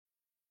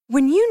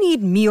When you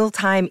need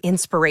mealtime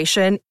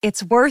inspiration,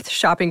 it's worth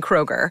shopping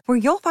Kroger, where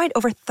you'll find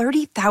over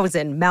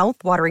 30,000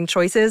 mouth-watering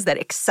choices that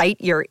excite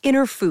your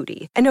inner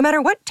foodie. And no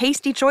matter what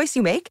tasty choice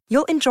you make,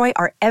 you'll enjoy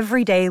our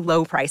everyday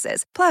low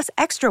prices, plus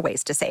extra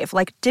ways to save,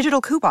 like digital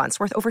coupons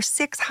worth over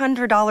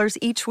 $600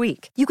 each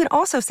week. You can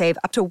also save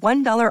up to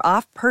 $1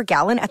 off per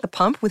gallon at the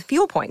pump with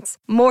fuel points.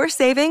 More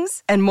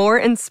savings and more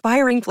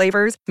inspiring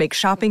flavors make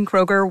shopping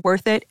Kroger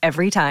worth it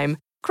every time.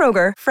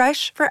 Kroger,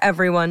 fresh for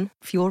everyone.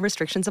 Fuel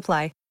restrictions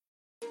apply.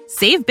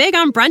 Save big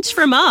on brunch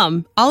for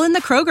mom, all in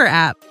the Kroger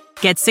app.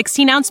 Get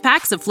 16-ounce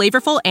packs of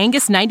flavorful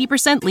Angus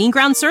 90% lean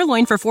ground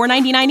sirloin for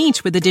 $4.99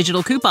 each with a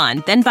digital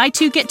coupon. Then buy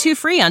 2, get 2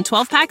 free on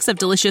 12 packs of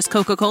delicious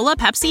Coca-Cola,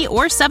 Pepsi,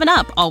 or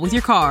 7-Up, all with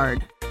your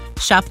card.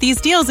 Shop these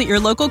deals at your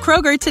local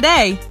Kroger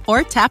today,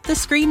 or tap the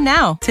screen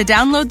now to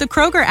download the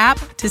Kroger app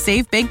to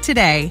save big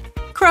today.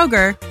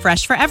 Kroger,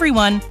 fresh for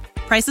everyone.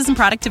 Prices and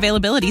product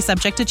availability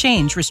subject to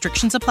change.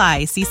 Restrictions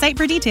apply. See site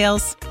for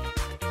details.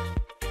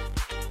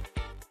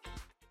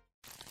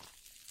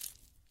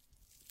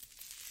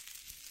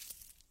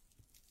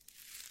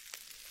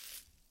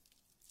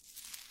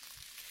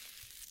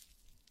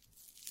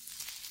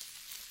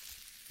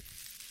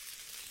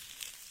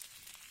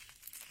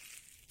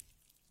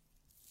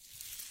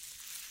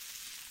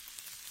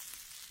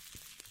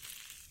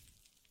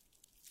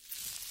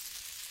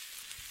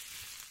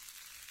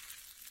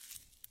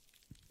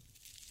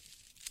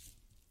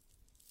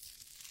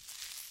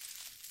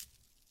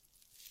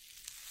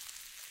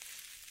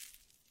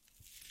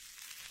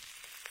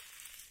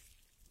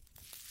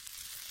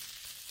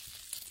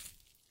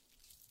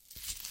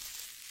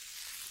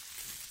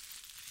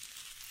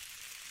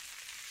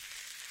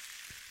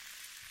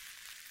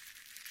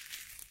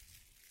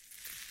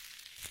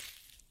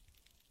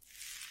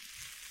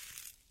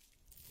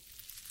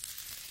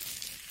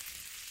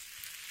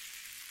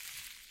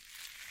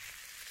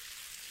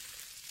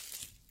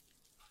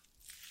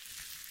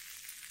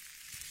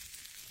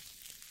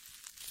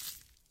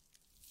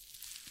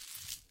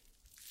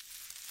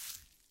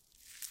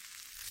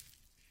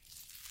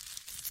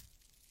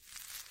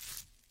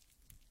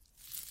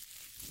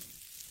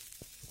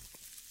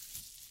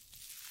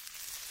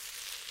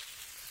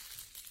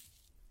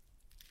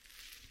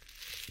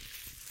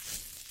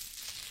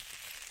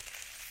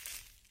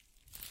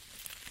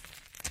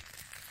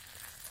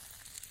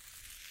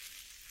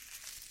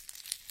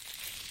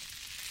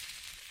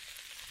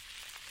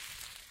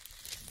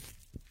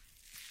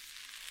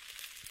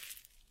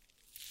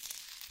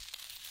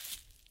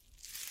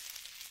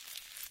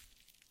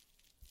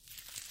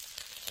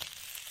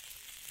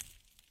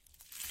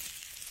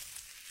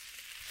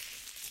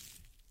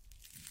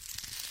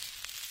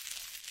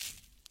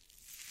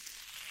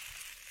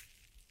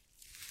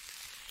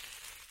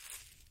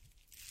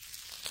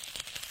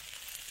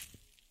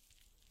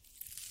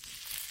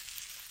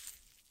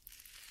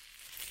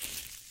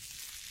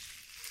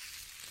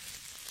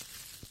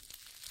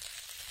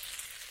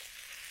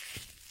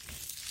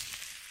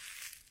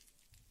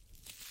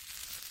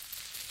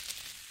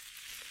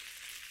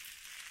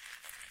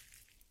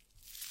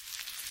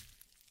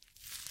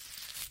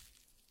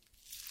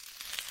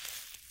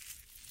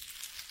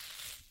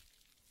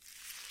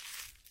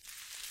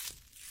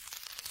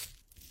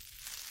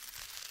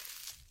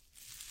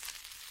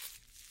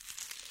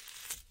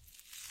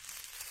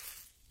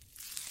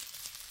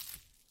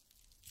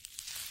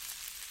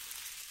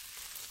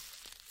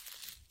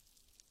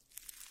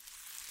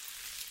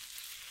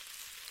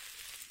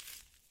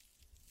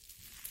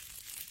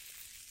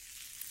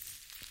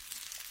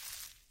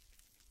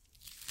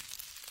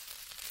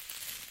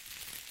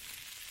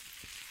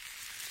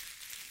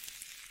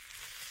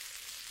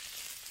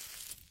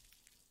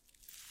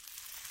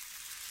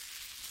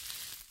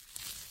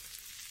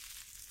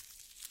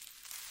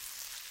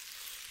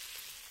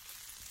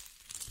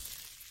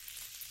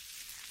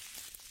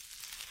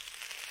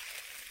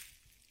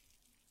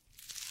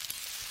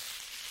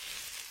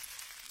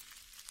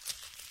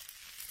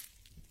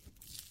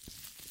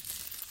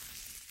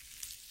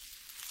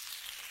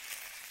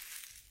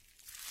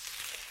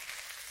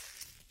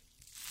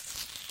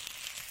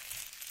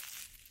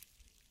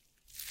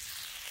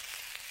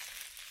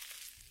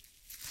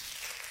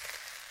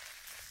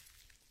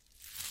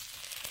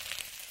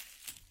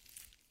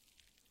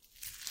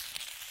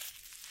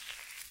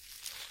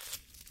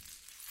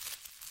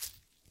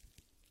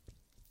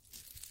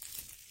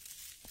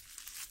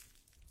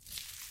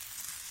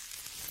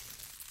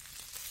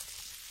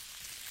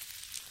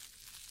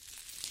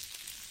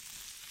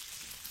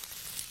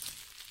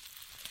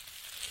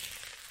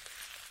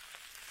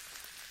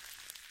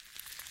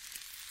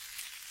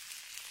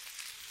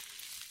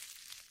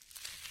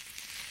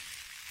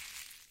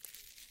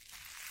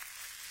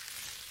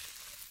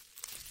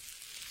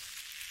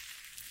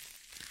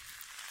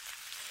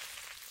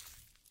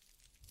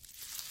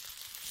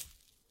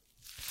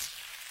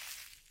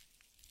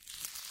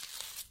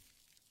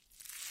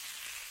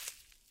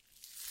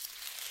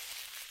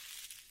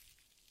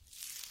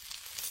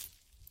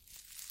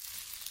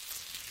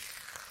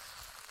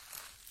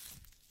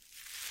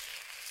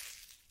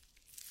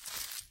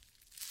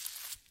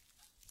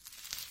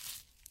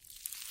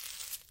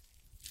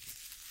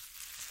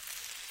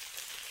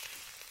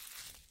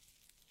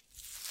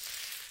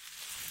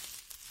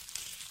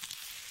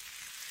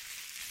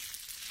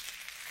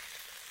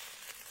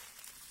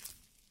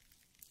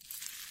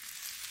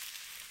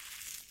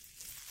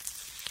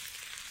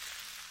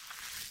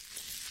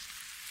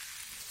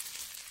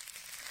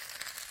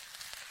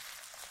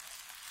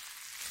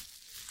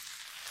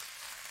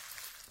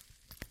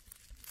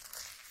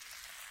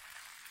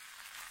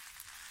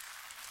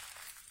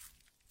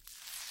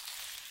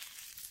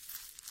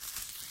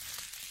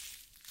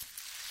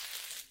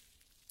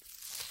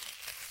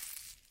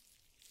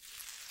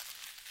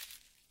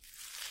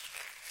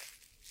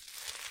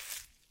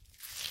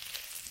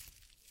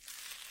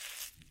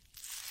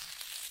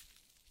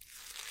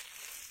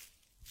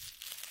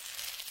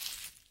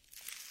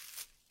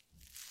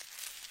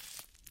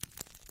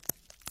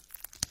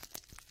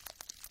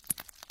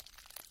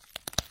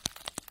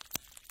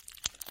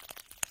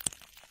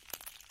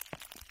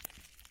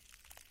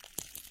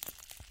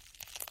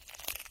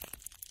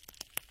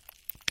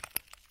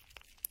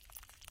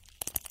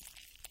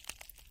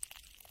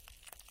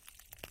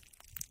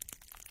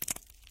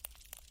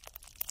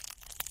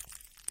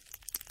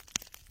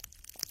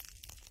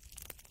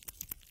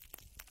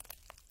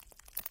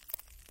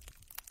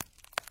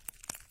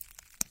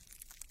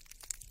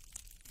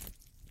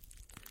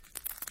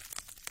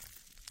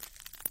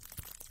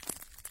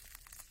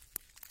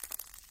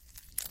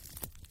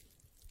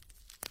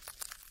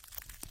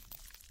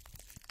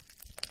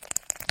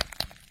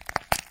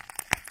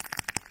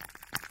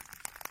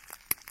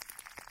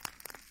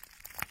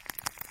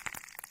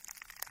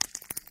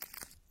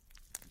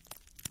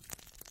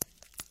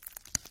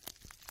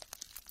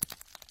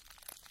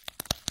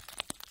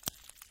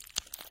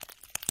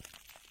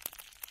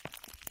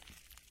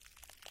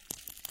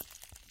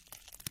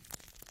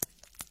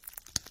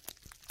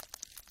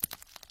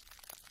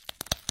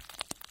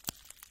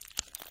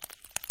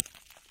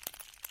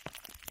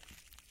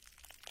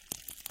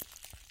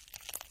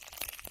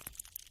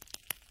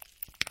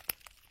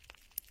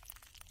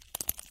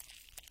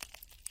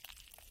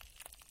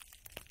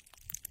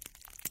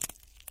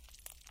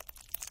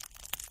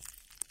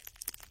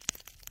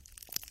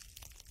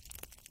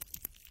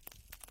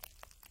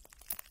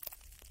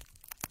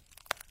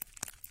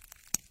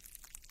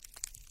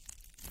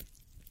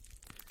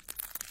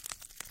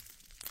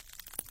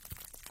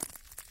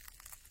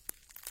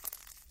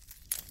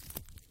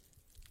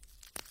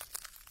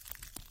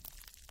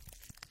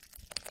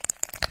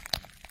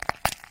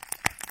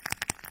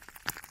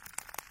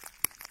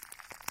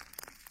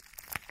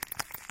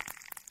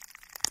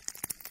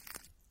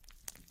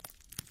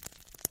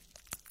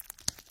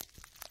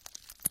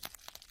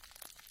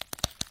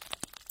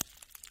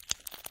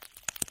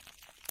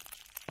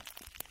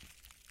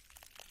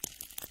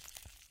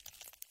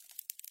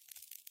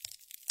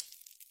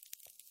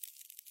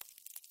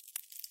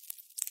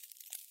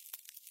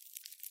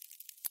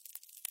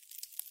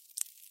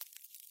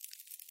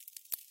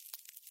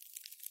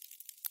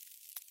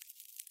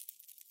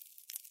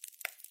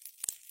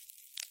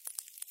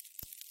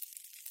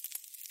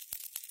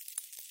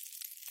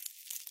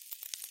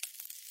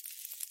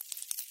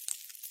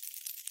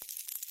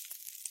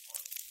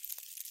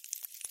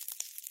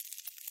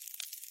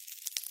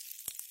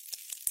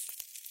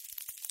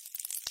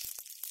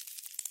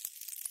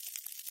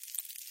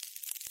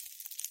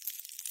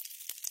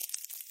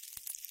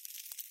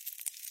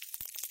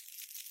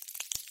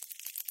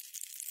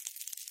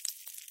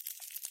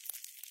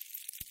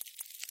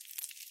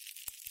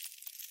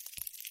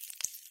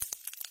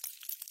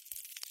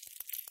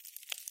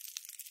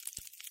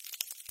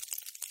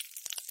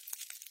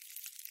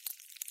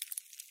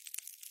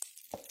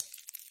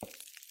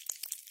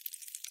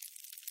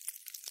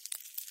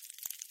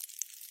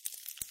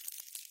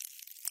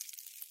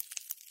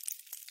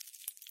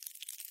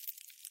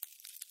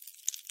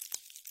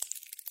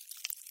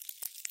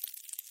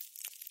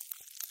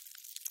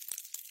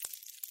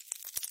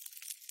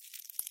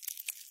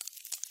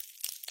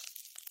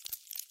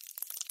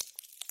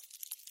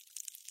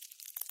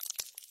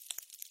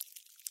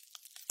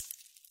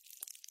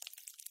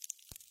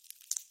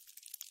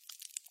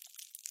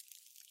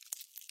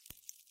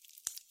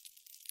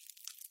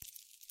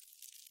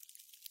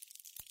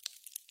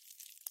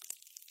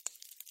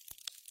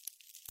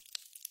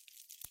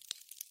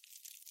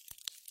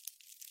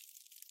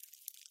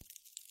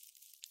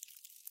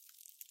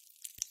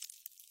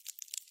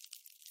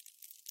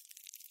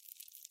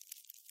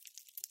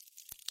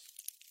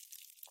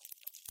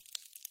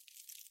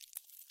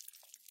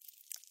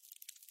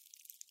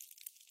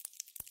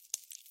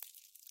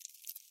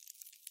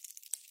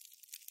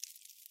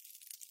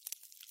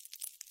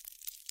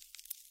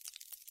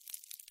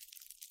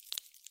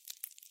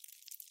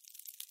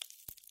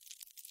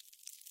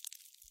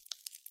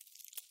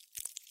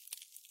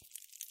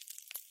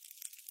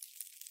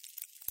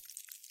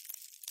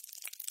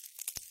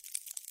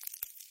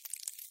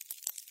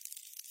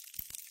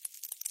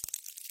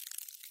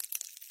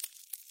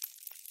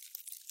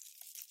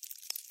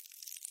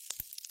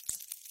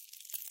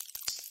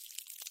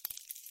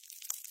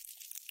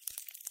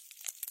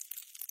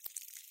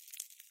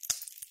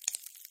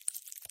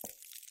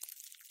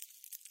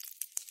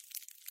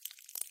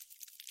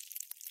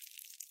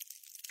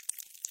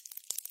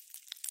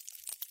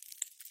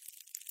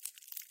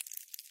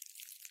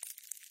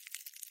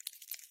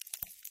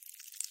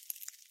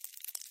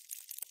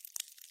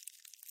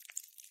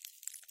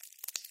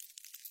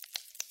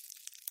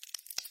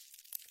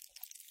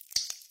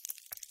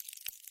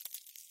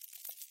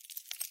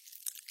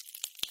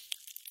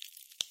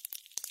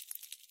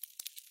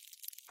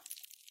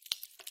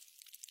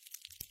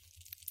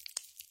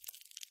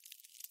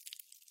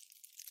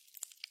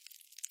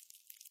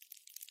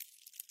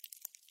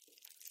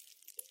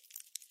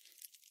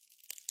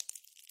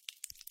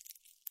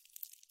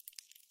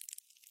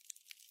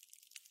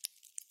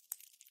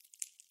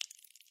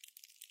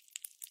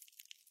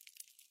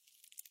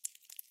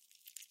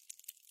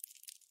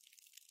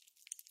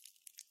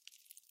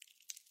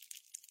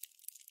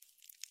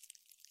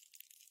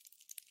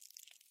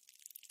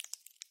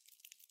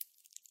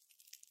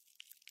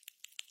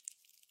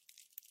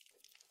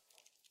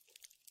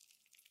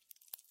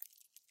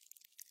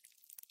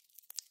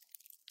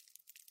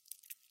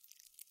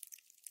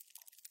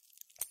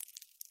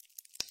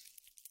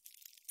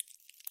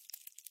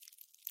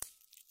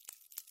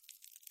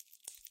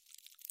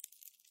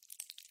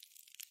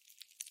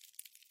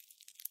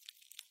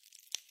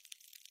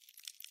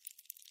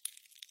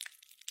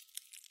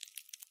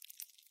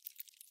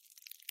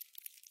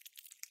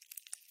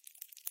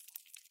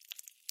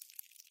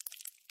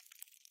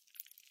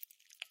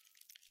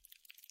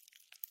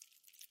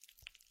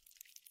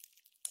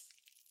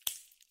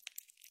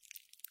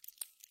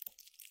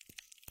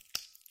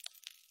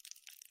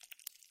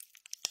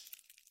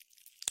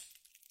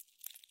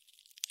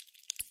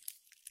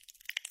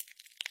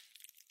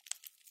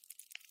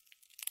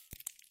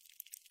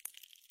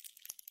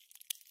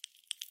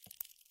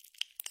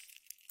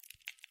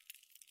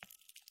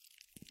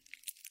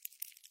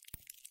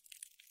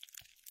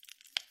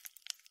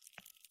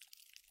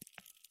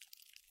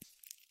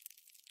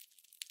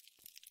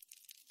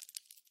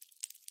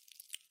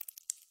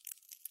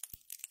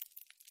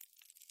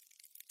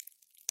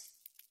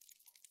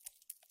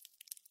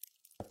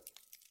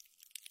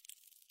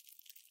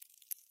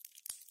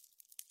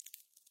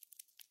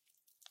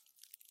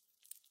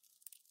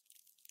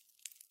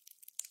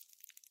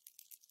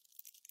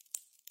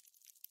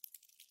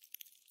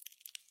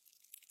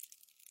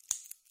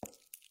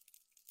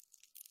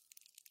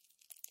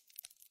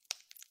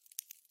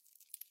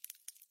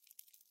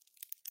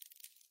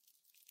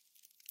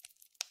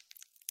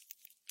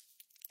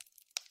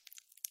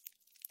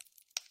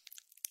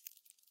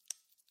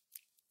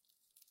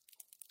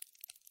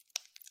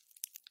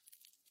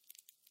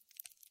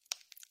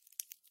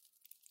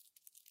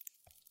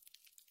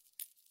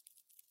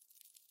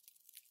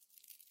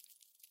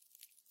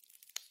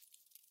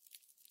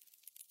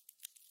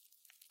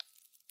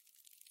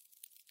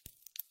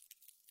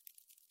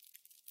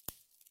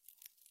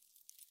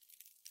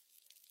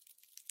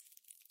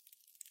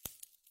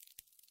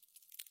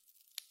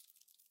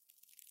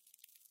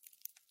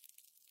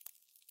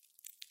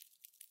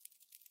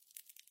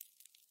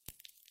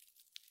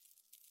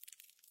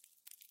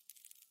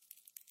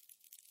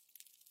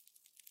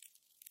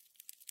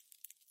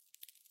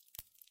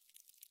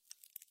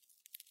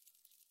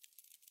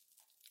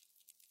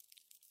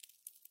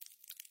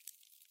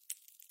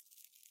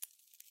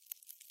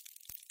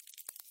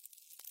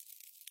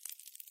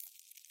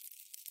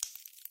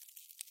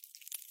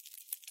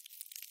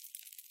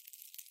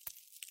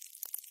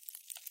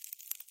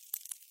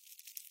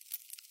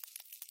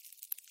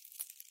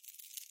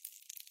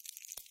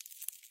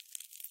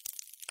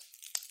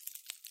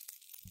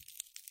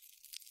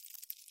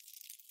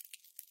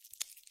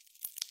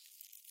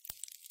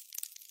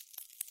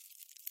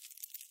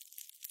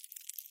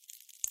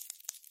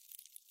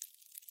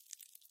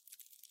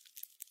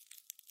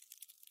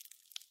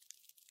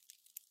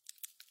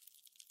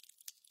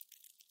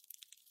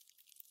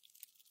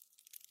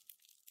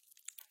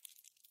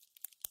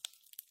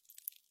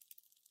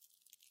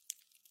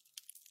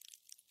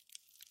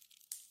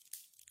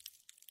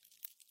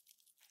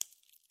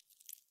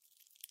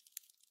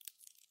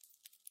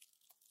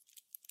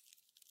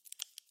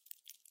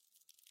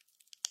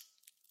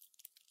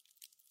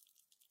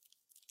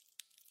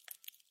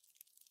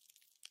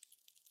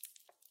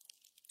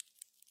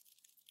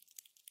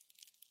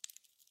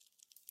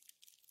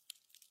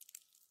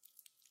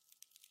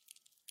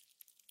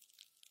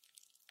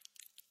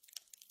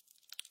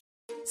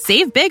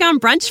 Save big on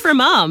brunch for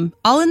mom,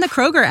 all in the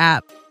Kroger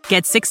app.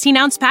 Get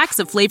 16-ounce packs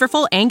of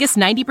flavorful Angus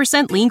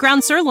 90% lean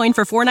ground sirloin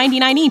for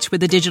 $4.99 each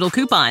with a digital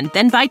coupon.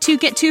 Then buy 2,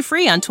 get 2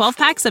 free on 12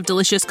 packs of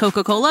delicious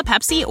Coca-Cola,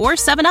 Pepsi, or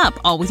 7-Up,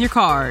 all with your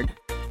card.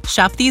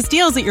 Shop these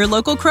deals at your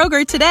local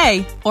Kroger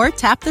today, or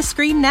tap the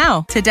screen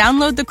now to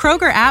download the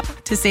Kroger app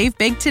to save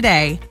big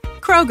today.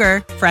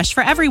 Kroger, fresh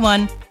for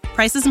everyone.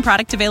 Prices and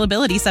product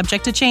availability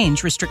subject to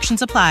change.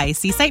 Restrictions apply.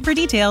 See site for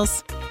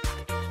details.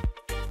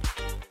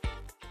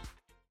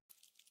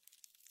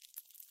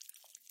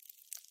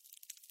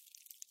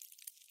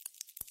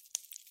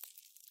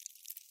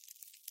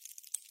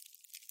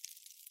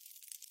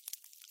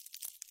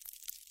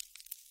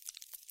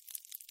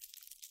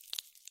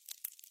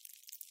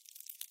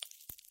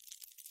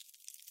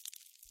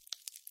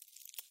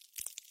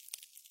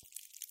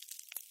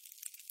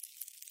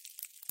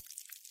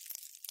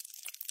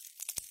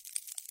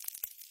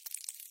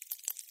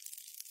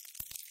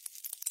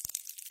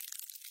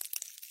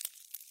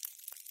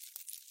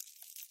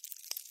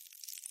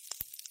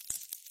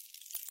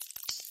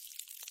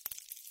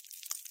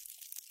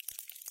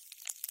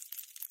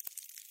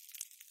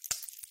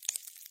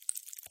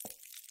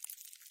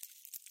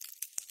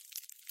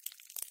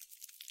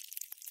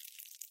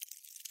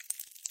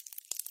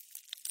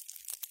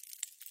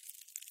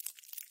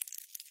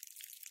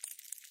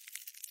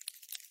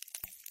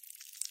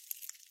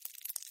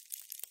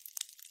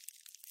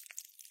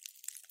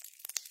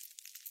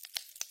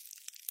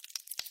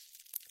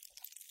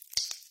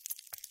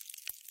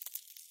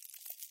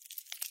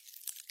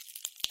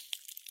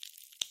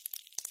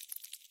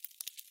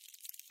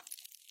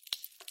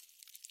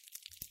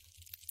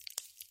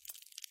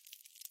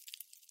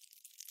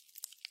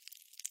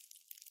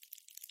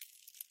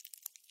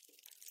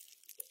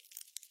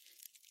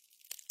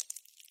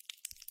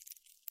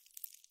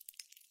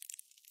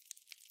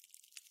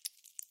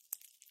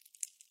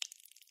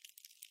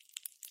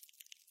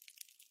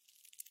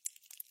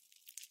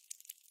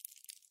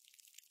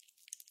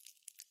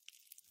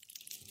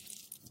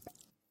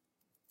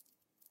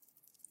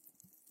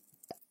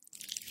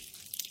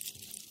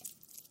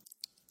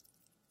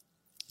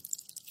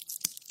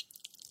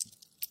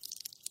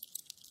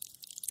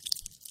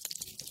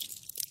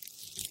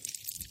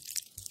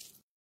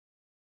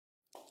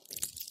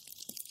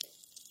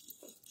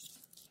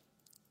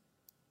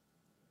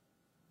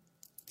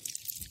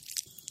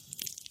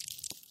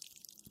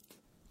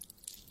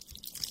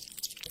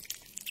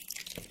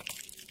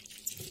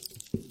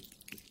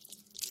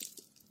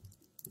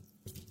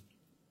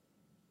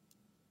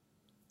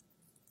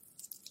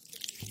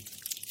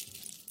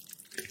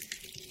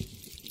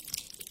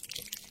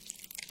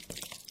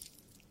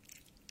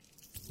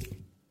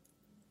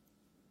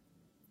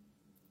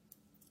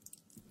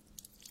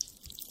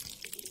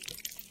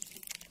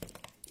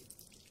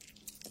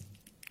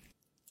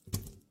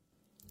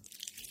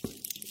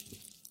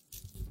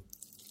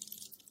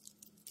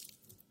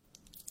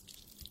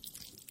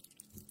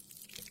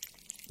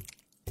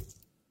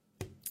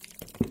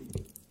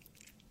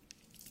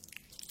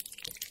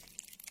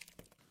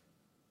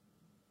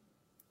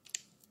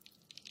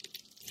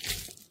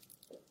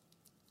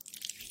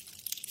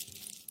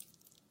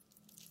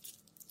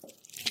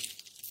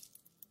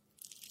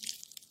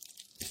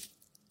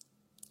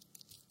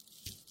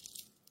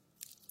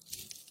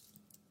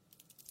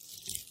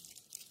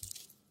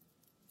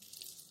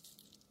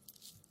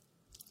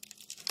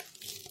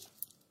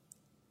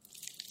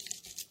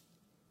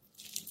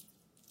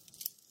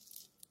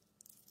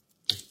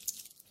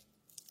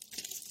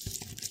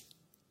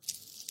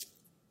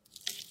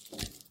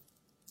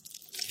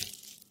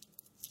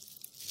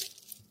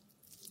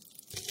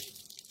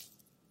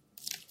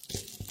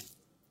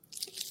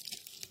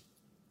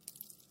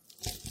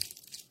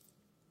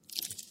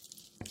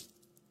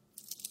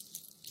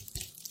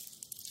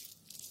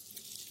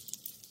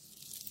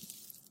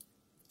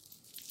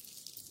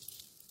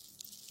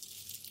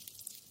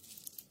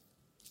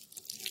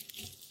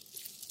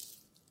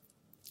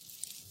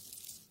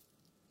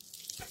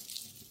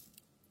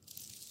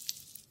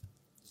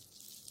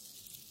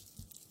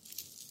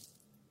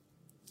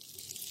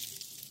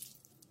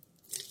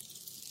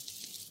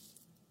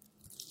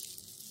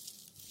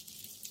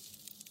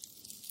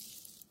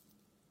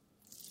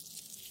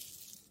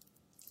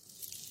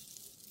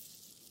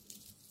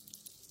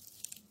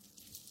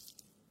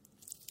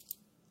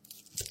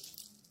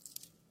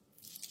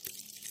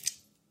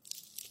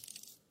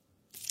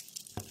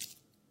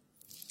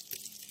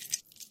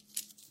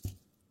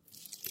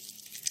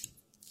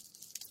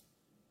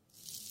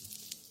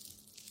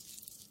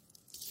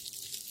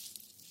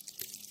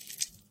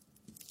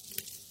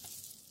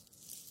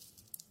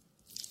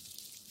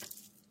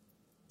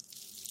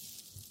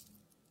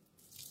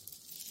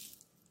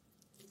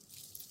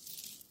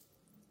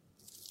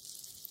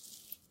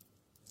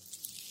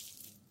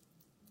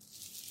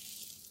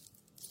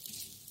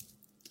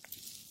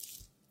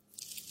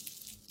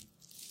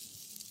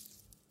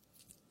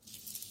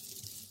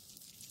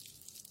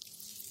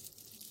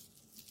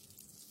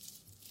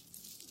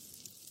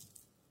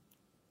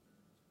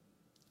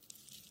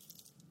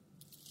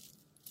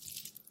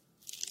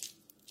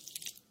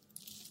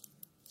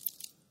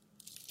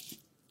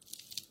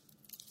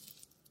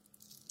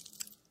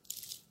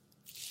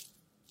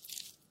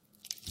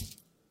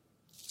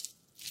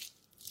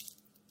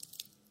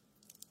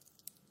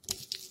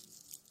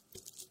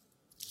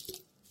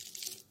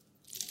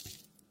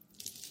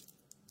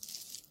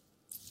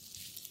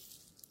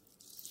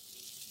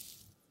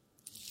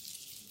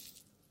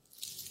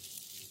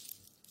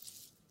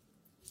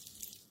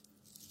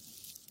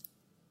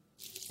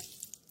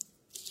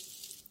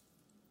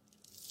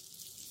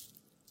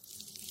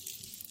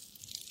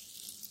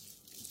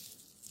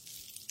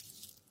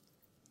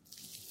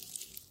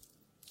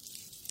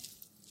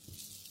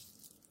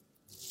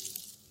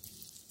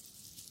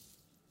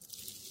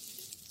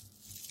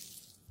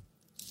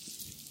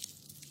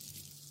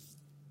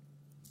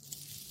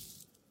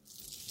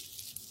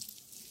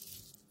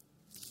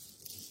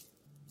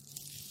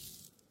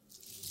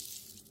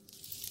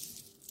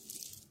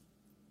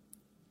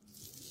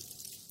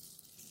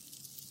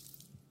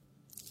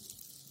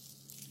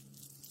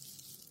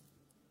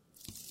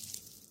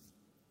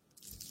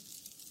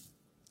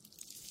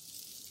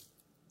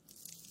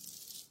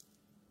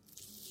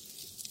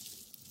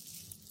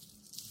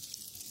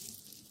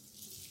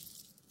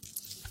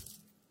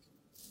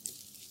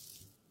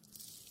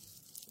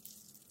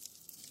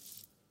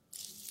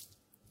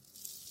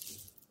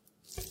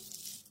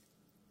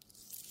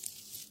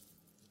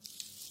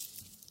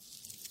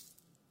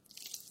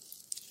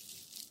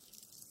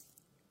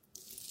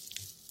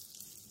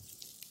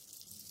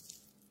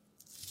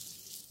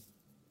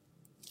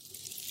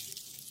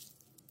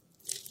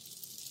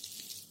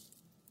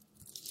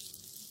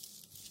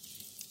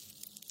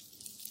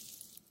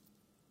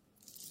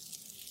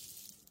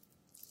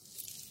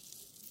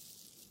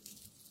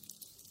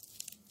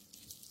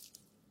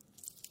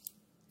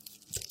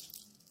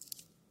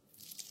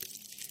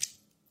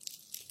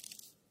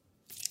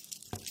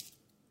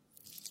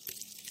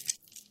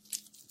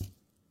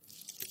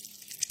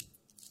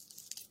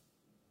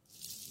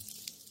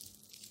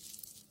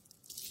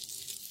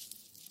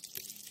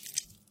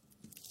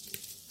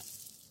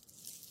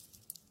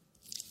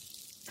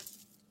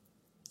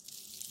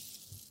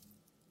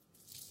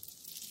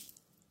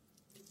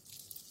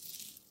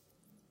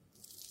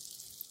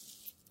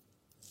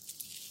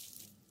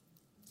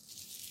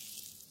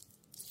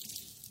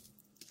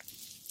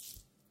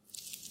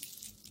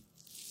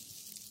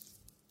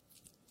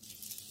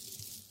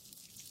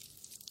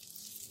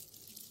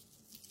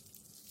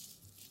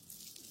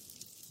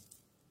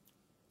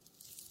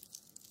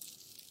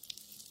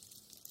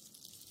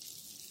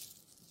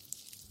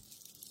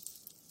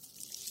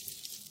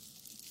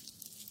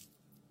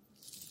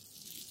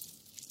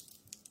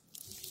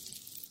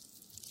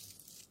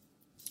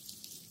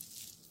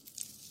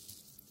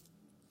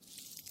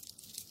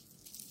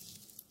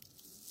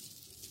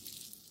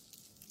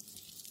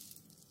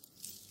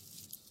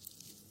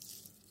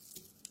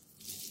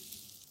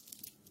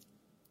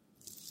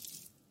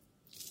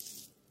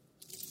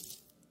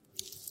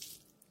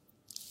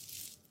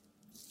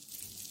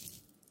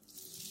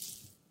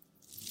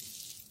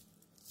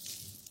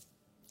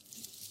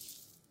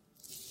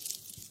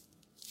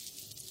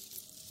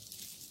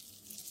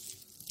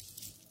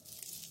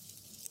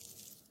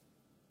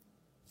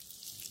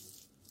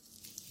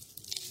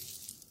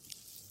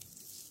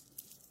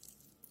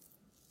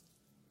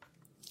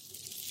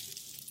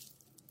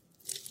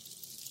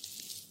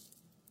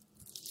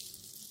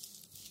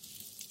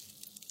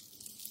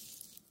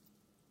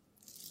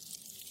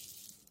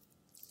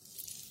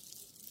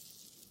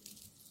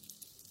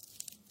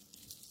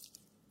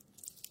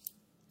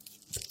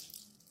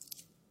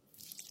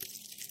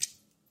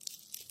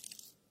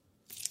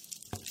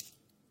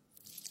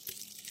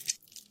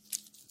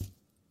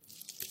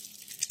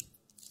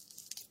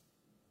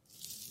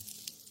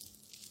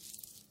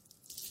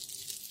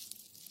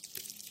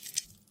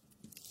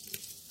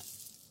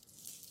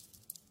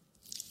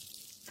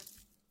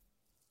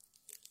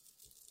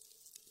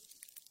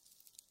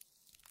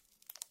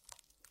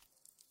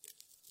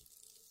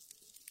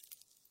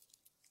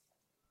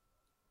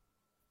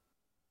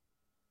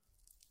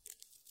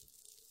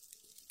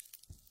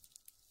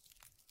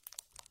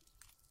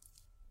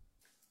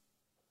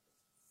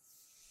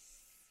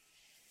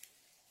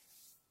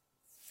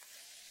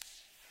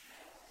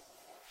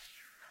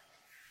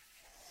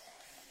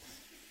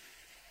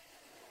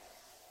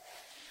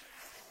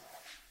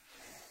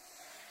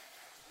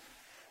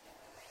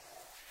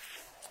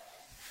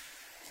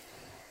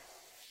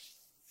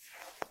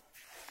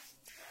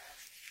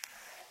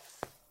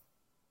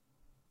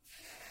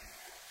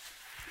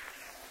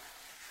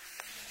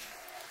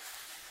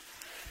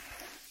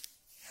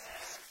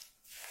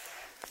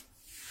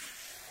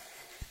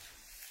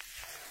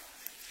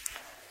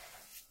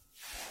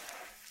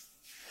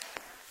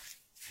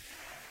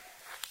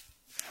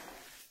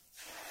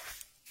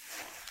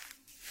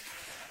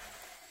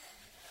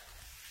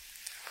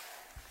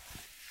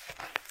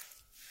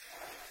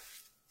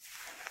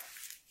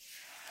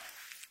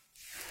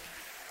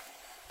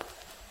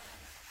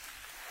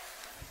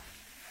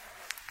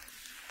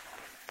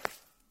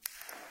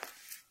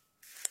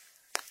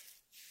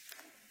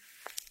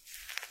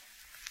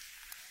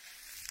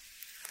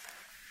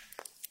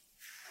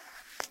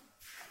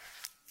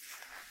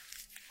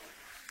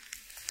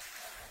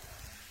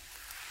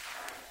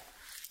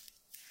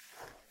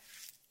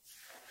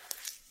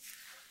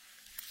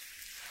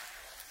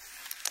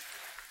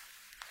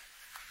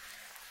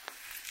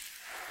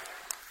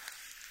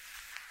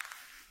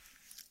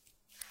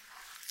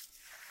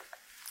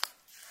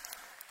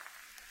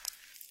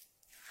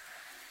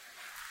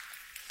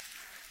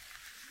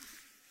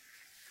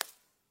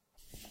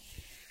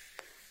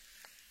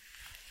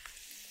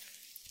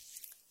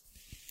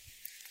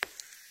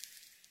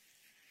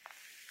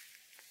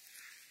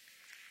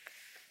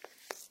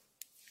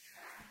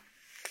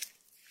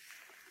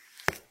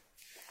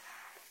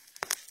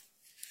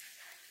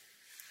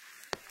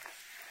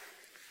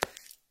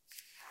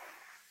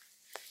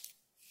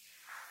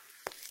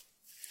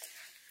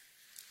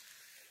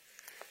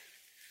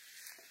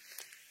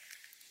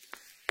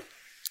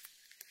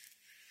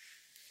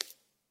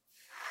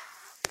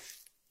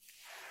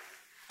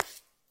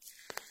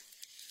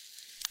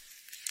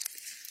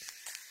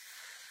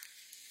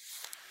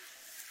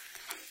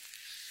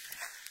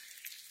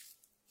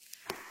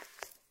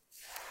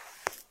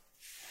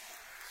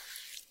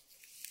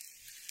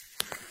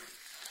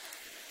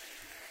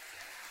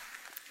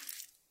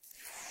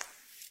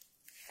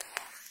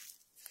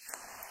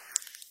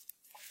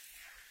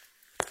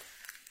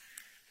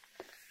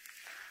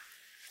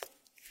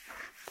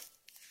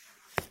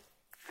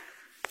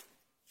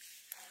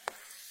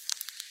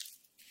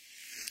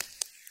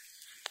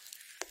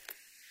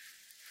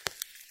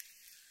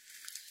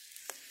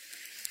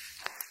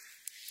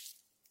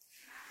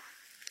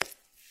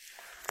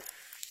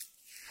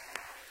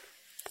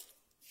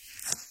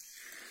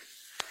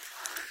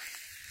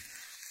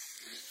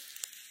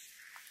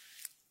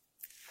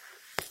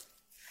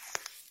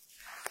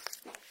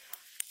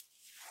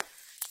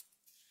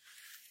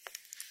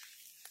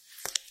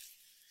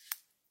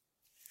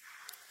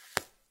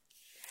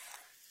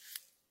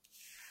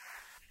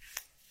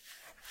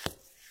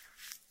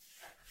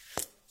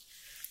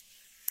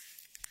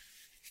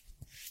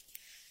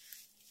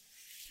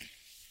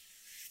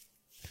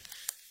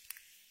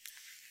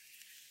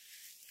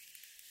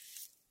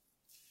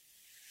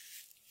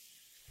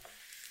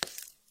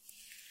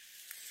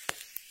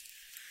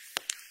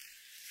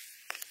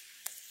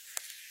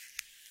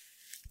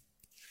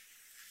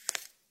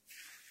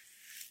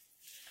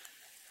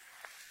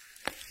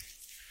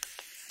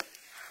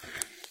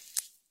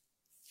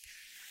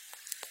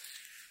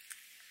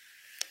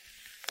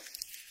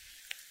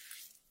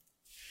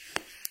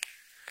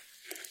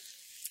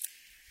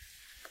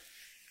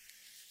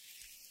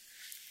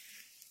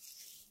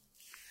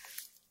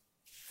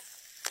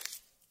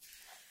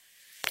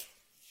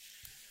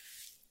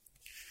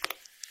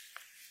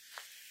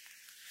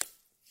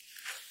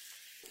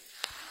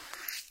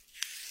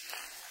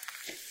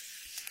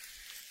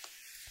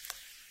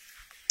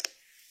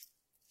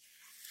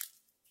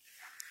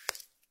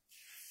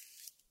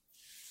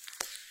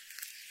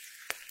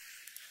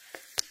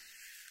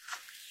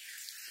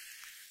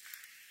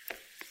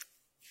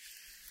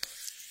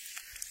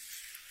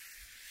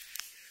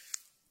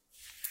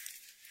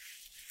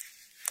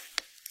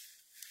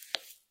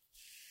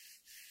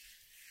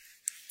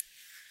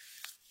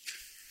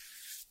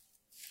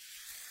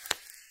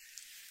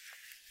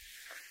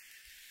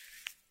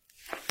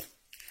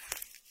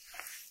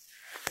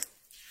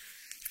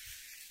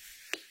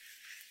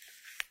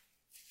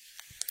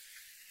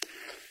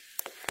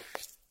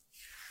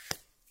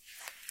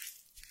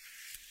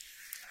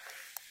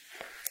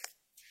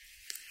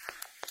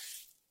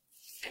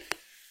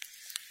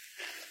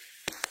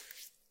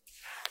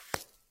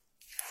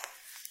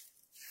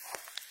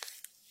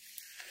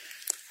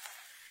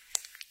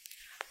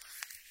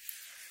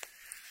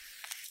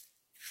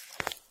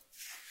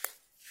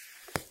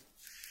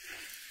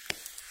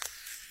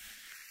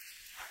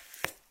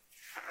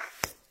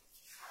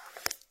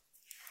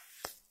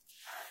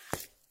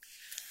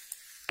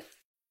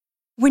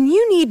 When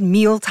you need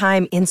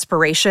mealtime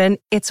inspiration,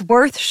 it's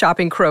worth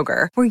shopping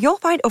Kroger, where you'll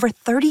find over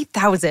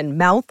 30,000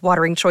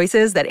 mouth-watering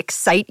choices that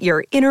excite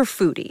your inner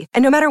foodie.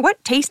 And no matter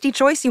what tasty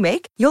choice you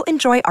make, you'll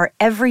enjoy our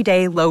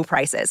everyday low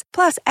prices,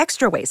 plus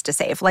extra ways to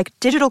save, like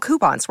digital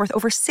coupons worth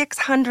over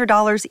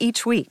 $600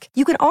 each week.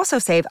 You can also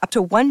save up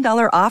to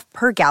 $1 off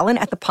per gallon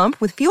at the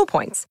pump with fuel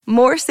points.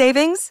 More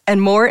savings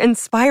and more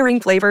inspiring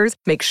flavors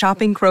make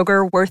shopping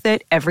Kroger worth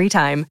it every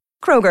time.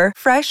 Kroger,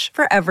 fresh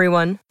for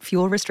everyone.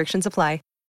 Fuel restrictions apply.